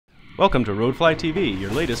Welcome to Roadflytv, your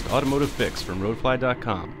latest automotive fix from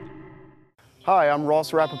Roadfly.com. Hi, I'm Ross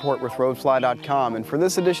Rappaport with Roadfly.com, and for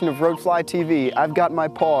this edition of Roadflytv, I've got my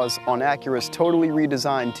paws on Acura's totally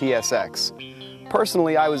redesigned TSX.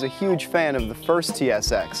 Personally, I was a huge fan of the first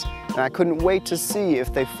TSX, and I couldn't wait to see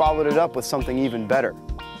if they followed it up with something even better.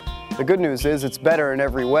 The good news is it's better in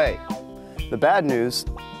every way. The bad news,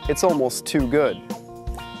 it's almost too good.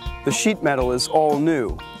 The sheet metal is all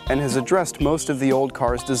new and has addressed most of the old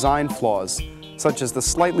car's design flaws, such as the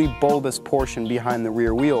slightly bulbous portion behind the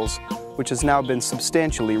rear wheels, which has now been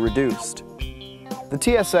substantially reduced. The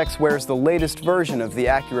TSX wears the latest version of the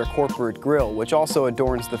Acura corporate grille, which also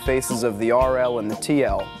adorns the faces of the RL and the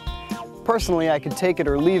TL. Personally, I could take it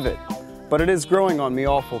or leave it, but it is growing on me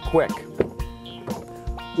awful quick.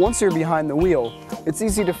 Once you're behind the wheel, it's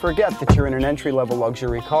easy to forget that you're in an entry-level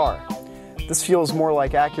luxury car. This feels more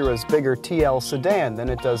like Acura's bigger TL sedan than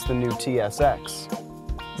it does the new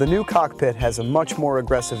TSX. The new cockpit has a much more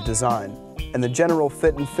aggressive design, and the general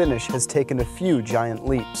fit and finish has taken a few giant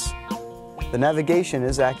leaps. The navigation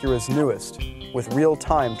is Acura's newest, with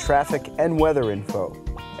real-time traffic and weather info.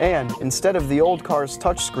 And instead of the old car's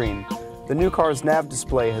touchscreen, the new car's nav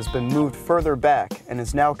display has been moved further back and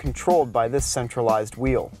is now controlled by this centralized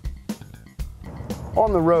wheel.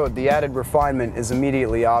 On the road, the added refinement is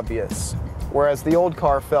immediately obvious. Whereas the old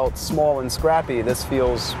car felt small and scrappy, this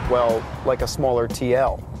feels, well, like a smaller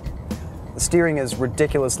TL. The steering is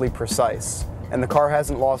ridiculously precise, and the car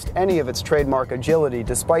hasn't lost any of its trademark agility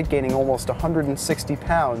despite gaining almost 160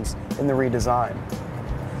 pounds in the redesign.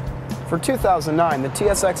 For 2009, the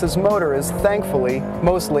TSX's motor is thankfully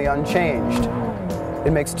mostly unchanged.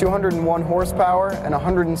 It makes 201 horsepower and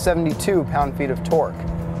 172 pound-feet of torque.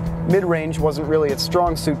 Mid-range wasn't really its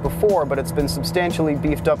strong suit before, but it's been substantially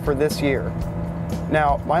beefed up for this year.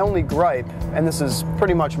 Now, my only gripe, and this is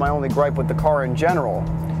pretty much my only gripe with the car in general,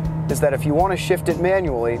 is that if you want to shift it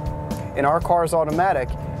manually, in our car's automatic,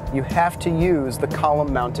 you have to use the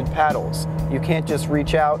column-mounted paddles. You can't just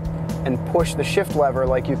reach out and push the shift lever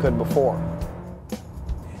like you could before.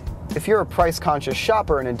 If you're a price-conscious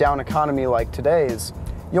shopper in a down economy like today's,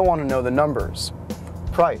 you'll want to know the numbers.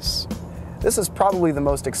 Price. This is probably the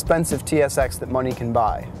most expensive TSX that money can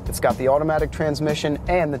buy. It's got the automatic transmission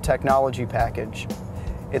and the technology package.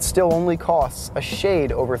 It still only costs a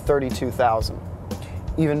shade over $32,000.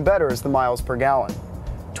 Even better is the miles per gallon,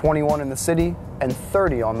 21 in the city and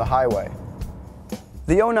 30 on the highway.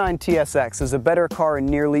 The 09 TSX is a better car in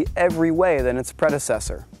nearly every way than its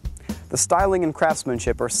predecessor. The styling and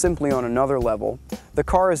craftsmanship are simply on another level. The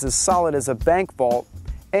car is as solid as a bank vault,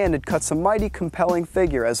 and it cuts a mighty compelling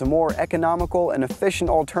figure as a more economical and efficient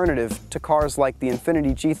alternative to cars like the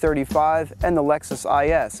Infiniti G35 and the Lexus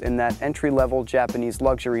IS in that entry-level Japanese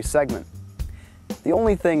luxury segment. The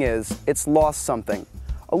only thing is, it's lost something.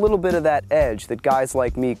 A little bit of that edge that guys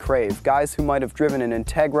like me crave, guys who might have driven an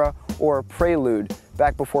Integra or a Prelude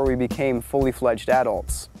back before we became fully fledged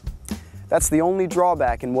adults. That's the only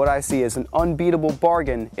drawback in what I see as an unbeatable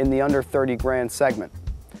bargain in the under 30 grand segment.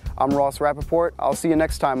 I'm Ross Rappaport. I'll see you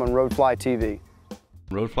next time on Roadflytv.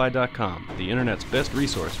 Roadfly.com, the internet's best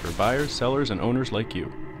resource for buyers, sellers, and owners like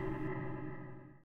you.